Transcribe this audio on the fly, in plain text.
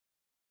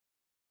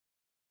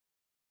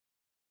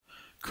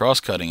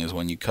Cross-cutting is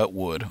when you cut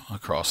wood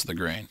across the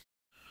grain.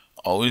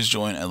 Always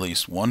join at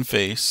least one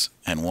face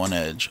and one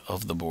edge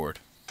of the board.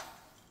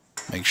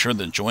 Make sure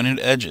the jointed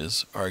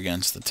edges are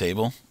against the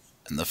table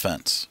and the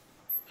fence.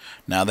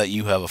 Now that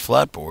you have a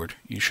flat board,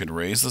 you should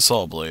raise the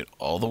saw blade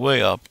all the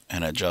way up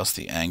and adjust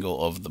the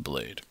angle of the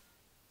blade.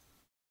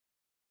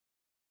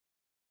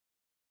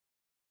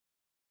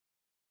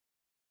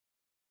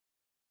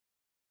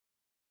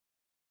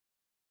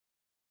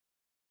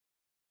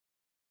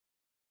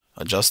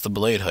 Adjust the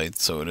blade height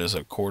so it is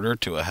 1/4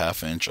 to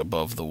 1/2 inch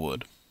above the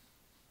wood.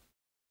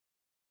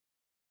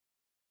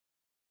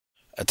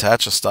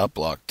 Attach a stop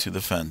block to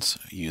the fence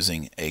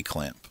using a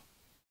clamp.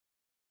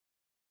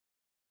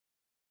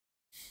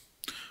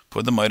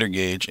 Put the miter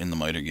gauge in the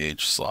miter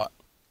gauge slot.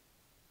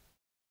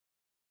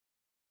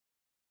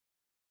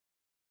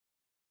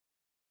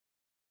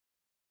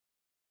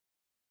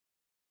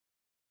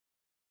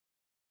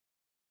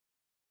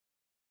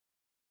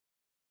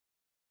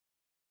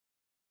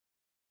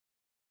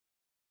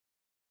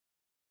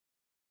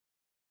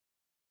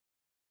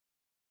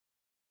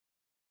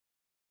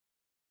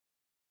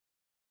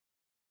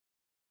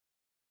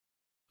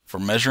 For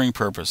measuring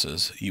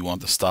purposes, you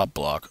want the stop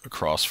block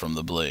across from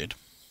the blade.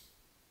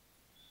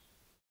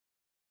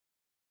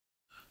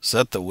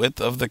 Set the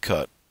width of the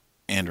cut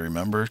and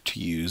remember to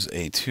use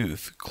a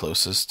tooth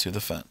closest to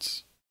the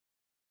fence.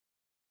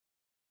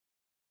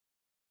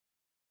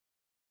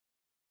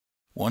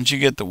 Once you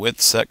get the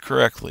width set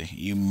correctly,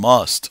 you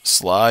must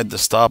slide the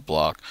stop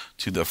block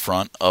to the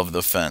front of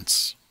the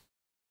fence.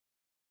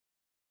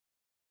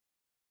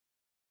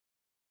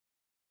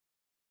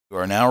 You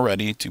are now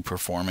ready to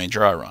perform a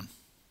dry run.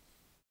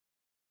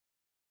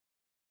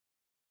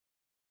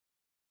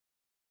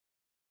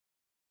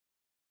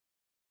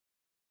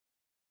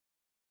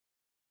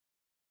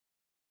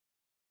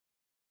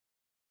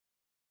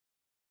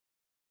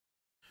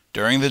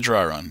 During the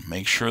dry run,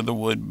 make sure the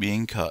wood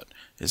being cut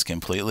is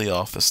completely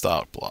off the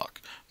stop block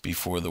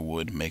before the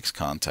wood makes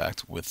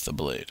contact with the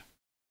blade.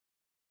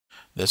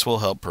 This will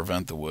help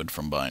prevent the wood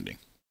from binding.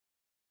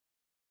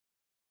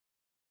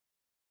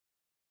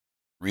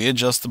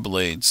 Readjust the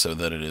blade so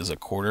that it is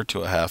 1/4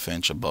 to 1/2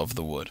 inch above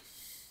the wood.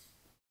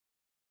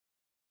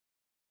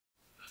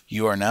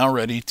 You are now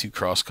ready to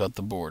cross-cut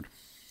the board.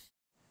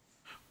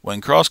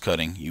 When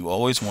cross-cutting, you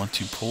always want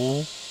to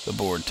pull the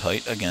board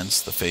tight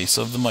against the face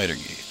of the miter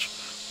gauge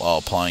while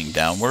applying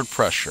downward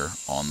pressure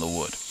on the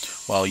wood,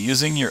 while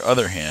using your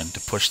other hand to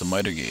push the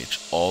miter gauge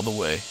all the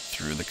way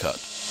through the cut.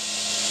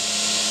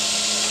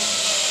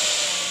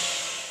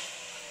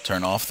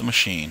 Turn off the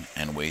machine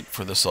and wait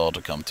for the saw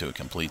to come to a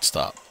complete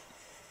stop.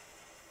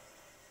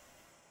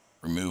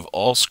 Remove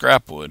all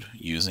scrap wood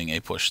using a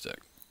push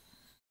stick.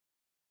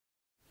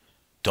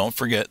 Don't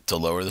forget to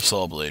lower the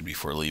saw blade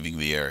before leaving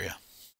the area.